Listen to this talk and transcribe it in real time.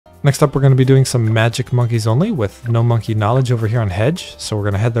Next up, we're going to be doing some magic monkeys only with no monkey knowledge over here on Hedge. So we're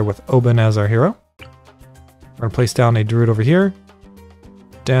going to head there with Oben as our hero. We're going to place down a druid over here.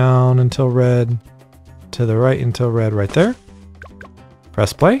 Down until red. To the right until red right there.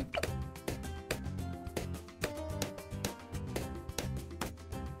 Press play.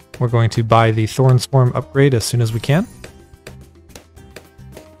 We're going to buy the Thorn Swarm upgrade as soon as we can.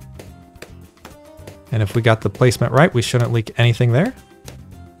 And if we got the placement right, we shouldn't leak anything there.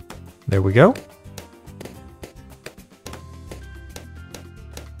 There we go.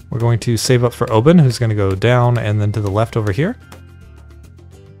 We're going to save up for Oben, who's going to go down and then to the left over here.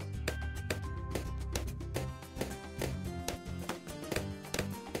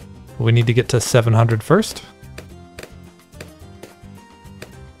 We need to get to 700 first.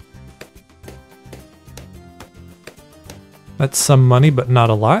 That's some money, but not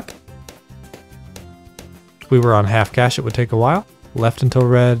a lot. If we were on half cash, it would take a while. Left until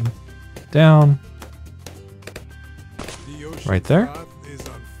red. Down. Right there.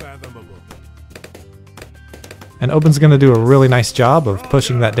 And Oben's going to do a really nice job of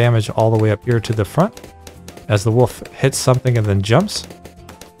pushing that damage all the way up here to the front as the wolf hits something and then jumps.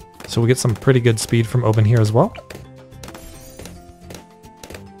 So we get some pretty good speed from Oben here as well.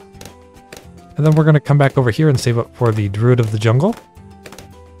 And then we're going to come back over here and save up for the Druid of the Jungle.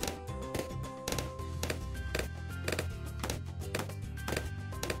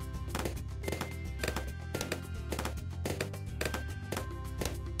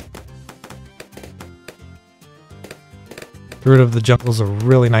 Druid of the Jungle is a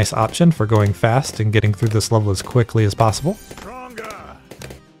really nice option for going fast and getting through this level as quickly as possible. Stronger.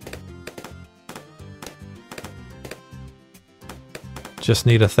 Just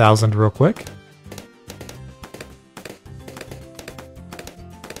need 1,000 real quick.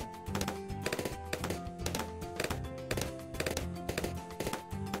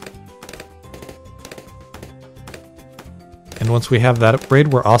 And once we have that upgrade,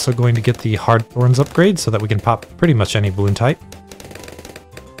 we're also going to get the Hard Thorns upgrade so that we can pop pretty much any balloon type.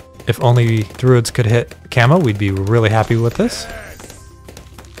 If only druids could hit camo, we'd be really happy with this.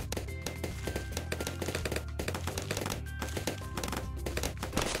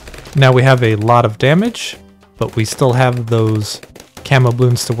 Now we have a lot of damage, but we still have those camo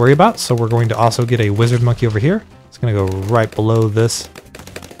balloons to worry about, so we're going to also get a wizard monkey over here. It's going to go right below this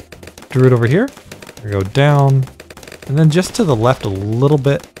druid over here. We're going to go down. And then just to the left a little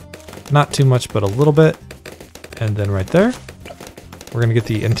bit, not too much, but a little bit. And then right there, we're going to get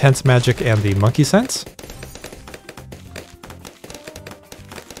the Intense Magic and the Monkey Sense.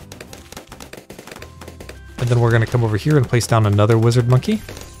 And then we're going to come over here and place down another Wizard Monkey.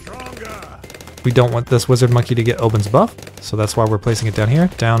 We don't want this Wizard Monkey to get Oben's buff, so that's why we're placing it down here.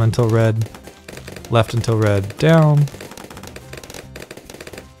 Down until red, left until red, down.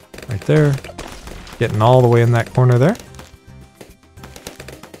 Right there. Getting all the way in that corner there.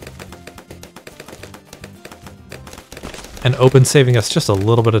 And Oben saving us just a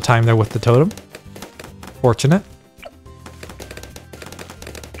little bit of time there with the totem. Fortunate.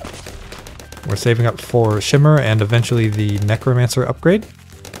 We're saving up for Shimmer and eventually the Necromancer upgrade.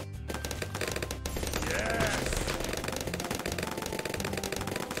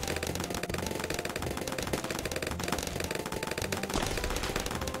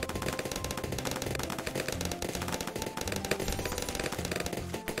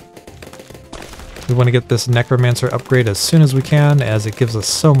 We want to get this Necromancer upgrade as soon as we can, as it gives us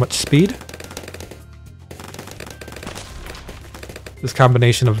so much speed. This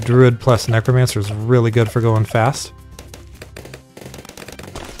combination of Druid plus Necromancer is really good for going fast.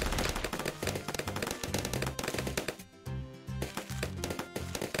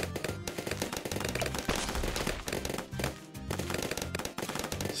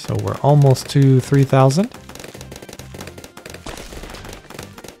 So we're almost to 3,000.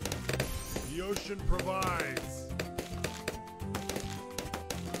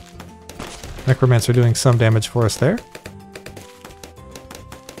 Necromancer doing some damage for us there.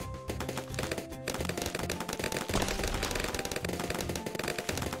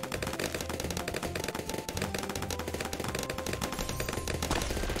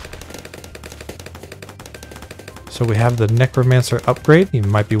 So we have the Necromancer upgrade. You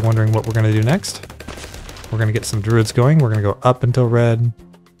might be wondering what we're going to do next. We're going to get some druids going. We're going to go up until red,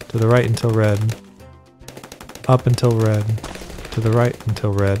 to the right until red, up until red, to the right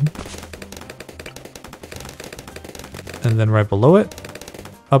until red. And then right below it,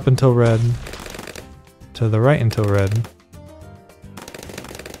 up until red, to the right until red,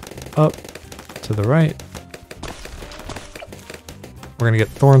 up, to the right. We're going to get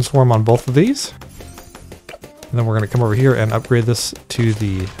Thorn Swarm on both of these. And then we're going to come over here and upgrade this to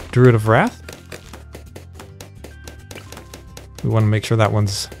the Druid of Wrath. We want to make sure that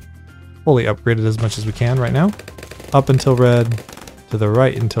one's fully upgraded as much as we can right now. Up until red, to the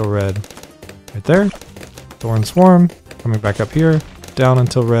right until red. Right there. Thorn Swarm, coming back up here, down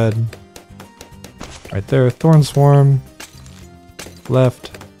until red. Right there, Thorn Swarm,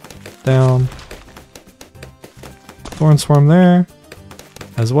 left, down. Thorn Swarm there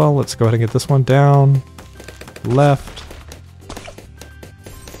as well. Let's go ahead and get this one down, left,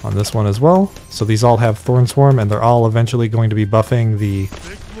 on this one as well. So these all have Thorn Swarm, and they're all eventually going to be buffing the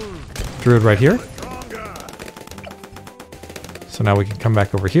Druid right here. So now we can come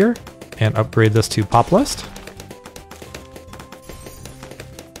back over here and upgrade this to Pop List.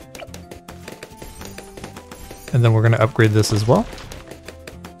 And then we're going to upgrade this as well.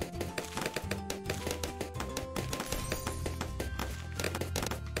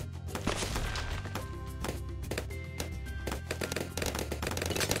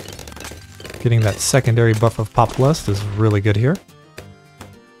 Getting that secondary buff of Pop List is really good here.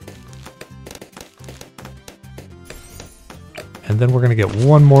 And then we're going to get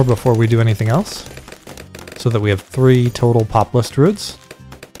one more before we do anything else, so that we have 3 total Pop List Druids.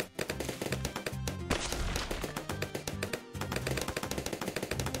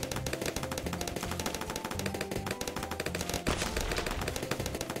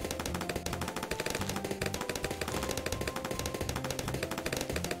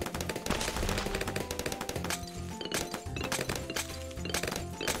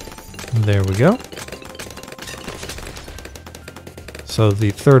 There we go. So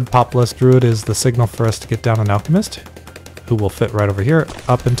the third Pop List Druid is the signal for us to get down an Alchemist, who will fit right over here,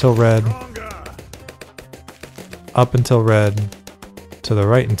 up until red, up until red, to the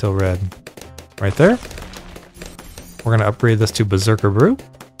right until red, right there. We're going to upgrade this to Berserker Brew.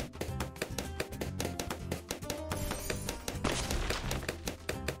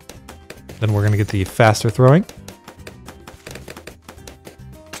 Then we're going to get the faster throwing.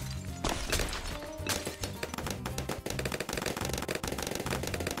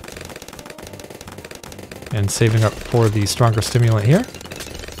 And saving up for the stronger stimulant here.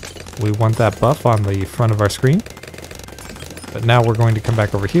 We want that buff on the front of our screen. But now we're going to come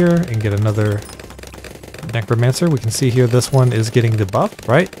back over here and get another Necromancer. We can see here this one is getting the buff,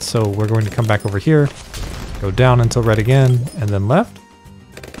 right? So we're going to come back over here, go down until red again, and then left.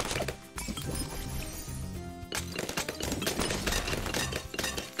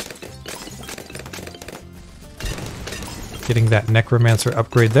 Getting that Necromancer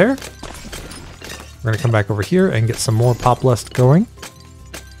upgrade there. We're going to come back over here and get some more Pop List going.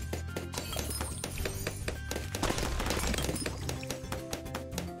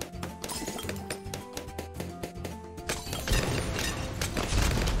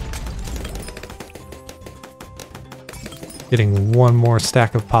 Getting one more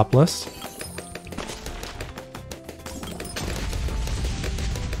stack of Pop List.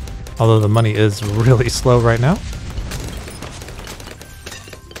 Although the money is really slow right now.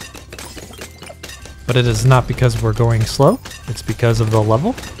 But it is not because we're going slow, it's because of the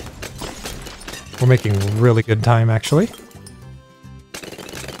level. We're making really good time, actually.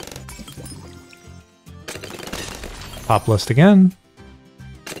 Pop List again.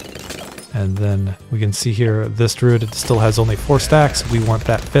 And then we can see here, this Druid still has only 4 stacks. We want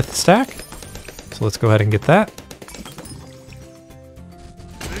that 5th stack. So let's go ahead and get that.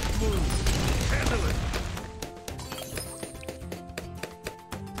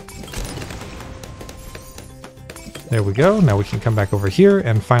 There we go. Now we can come back over here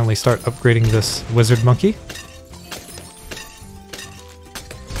and finally start upgrading this Wizard Monkey.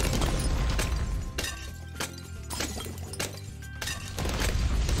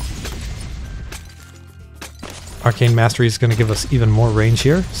 Arcane Mastery is going to give us even more range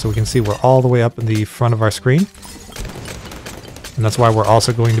here, so we can see we're all the way up in the front of our screen. And that's why we're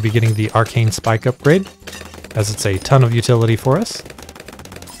also going to be getting the Arcane Spike upgrade, as it's a ton of utility for us.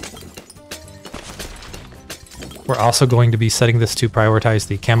 We're also going to be setting this to prioritize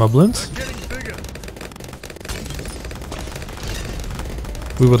the camo balloons.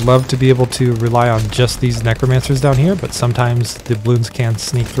 We would love to be able to rely on just these Necromancers down here, but sometimes the balloons can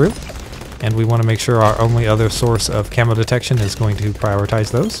sneak through, and we want to make sure our only other source of camo detection is going to prioritize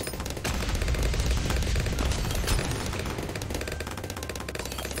those.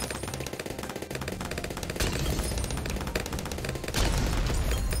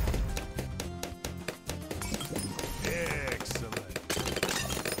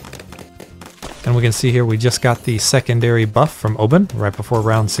 And we can see here we just got the secondary buff from Oban right before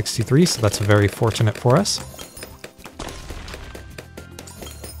round 63, so that's very fortunate for us.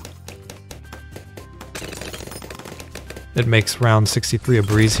 It makes round 63 a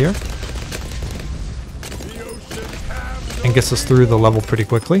breeze here. And gets us through the level pretty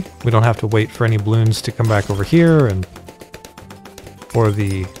quickly. We don't have to wait for any balloons to come back over here and for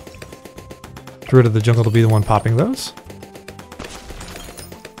the Druid of the Jungle to be the one popping those.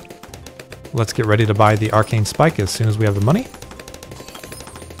 Let's get ready to buy the Arcane Spike as soon as we have the money.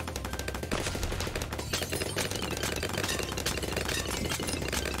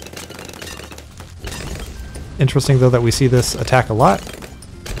 Interesting though that we see this attack a lot,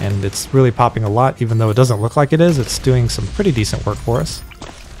 and it's really popping a lot even though it doesn't look like it is. It's doing some pretty decent work for us.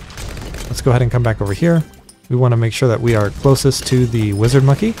 Let's go ahead and come back over here. We want to make sure that we are closest to the Wizard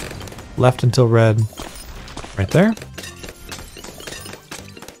Monkey. Left until red, right there.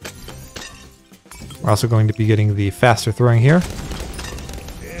 We're also going to be getting the faster throwing here.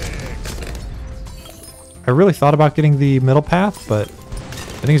 I really thought about getting the middle path, but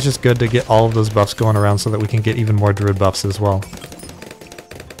I think it's just good to get all of those buffs going around so that we can get even more Druid buffs as well.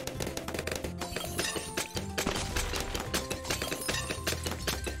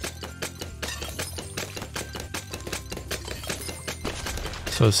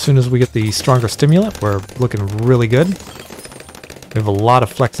 So as soon as we get the stronger stimulant, we're looking really good. We have a lot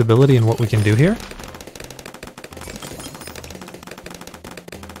of flexibility in what we can do here.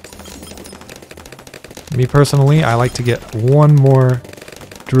 Me personally, I like to get one more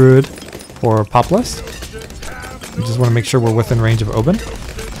Druid for Pop List. We just want to make sure we're within range of Oban.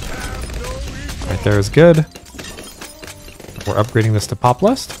 Right there is good. We're upgrading this to Pop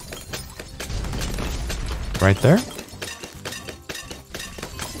List. Right there.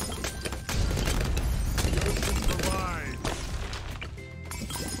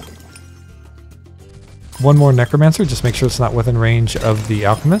 One more Necromancer, just make sure it's not within range of the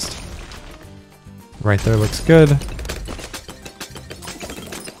Alchemist. Right there looks good.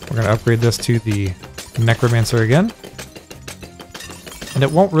 We're going to upgrade this to the Necromancer again. And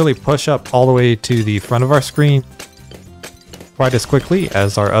it won't really push up all the way to the front of our screen quite as quickly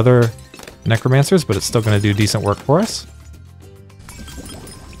as our other Necromancers, but it's still going to do decent work for us.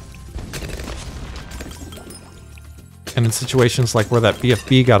 And in situations like where that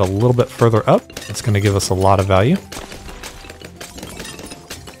BFB got a little bit further up, it's going to give us a lot of value.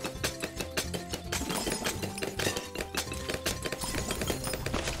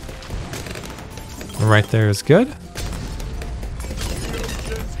 Right there is good.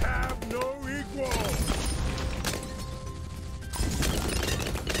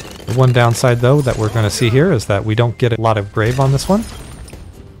 The one downside though that we're going to see here is that we don't get a lot of grave on this one.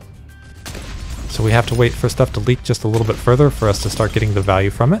 So we have to wait for stuff to leak just a little bit further for us to start getting the value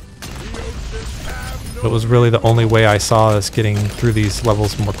from it. It was really the only way I saw us getting through these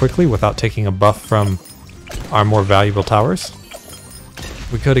levels more quickly without taking a buff from our more valuable towers.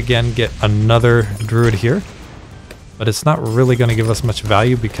 We could again get another Druid here, but it's not really going to give us much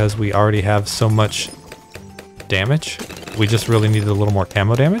value because we already have so much damage. We just really needed a little more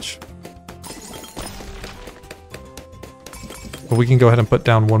camo damage. But we can go ahead and put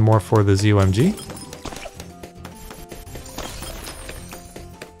down one more for the ZOMG.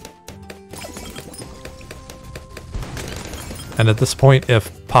 And at this point, if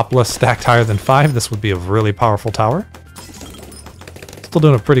Popula stacked higher than 5, this would be a really powerful tower. Still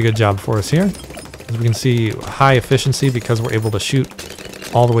doing a pretty good job for us here. As we can see, high efficiency because we're able to shoot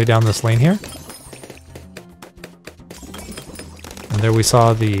all the way down this lane here. And there we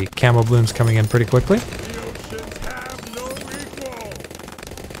saw the camo blooms coming in pretty quickly.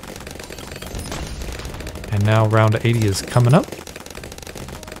 And now round 80 is coming up.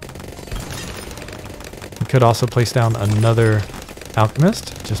 We could also place down another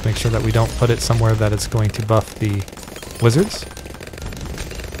Alchemist. Just make sure that we don't put it somewhere that it's going to buff the wizards.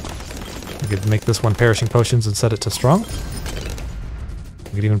 We could make this one Perishing Potions and set it to Strong.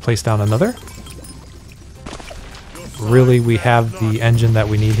 We could even place down another. Really, we have the engine that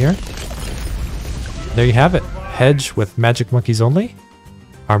we need here. There you have it. Hedge with Magic Monkeys only.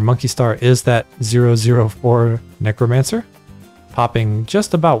 Our Monkey Star is that 004 Necromancer, popping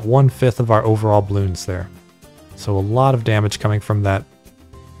just about 1/5 of our overall balloons there. So a lot of damage coming from that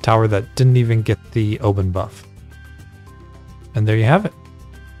tower that didn't even get the Oban buff. And there you have it.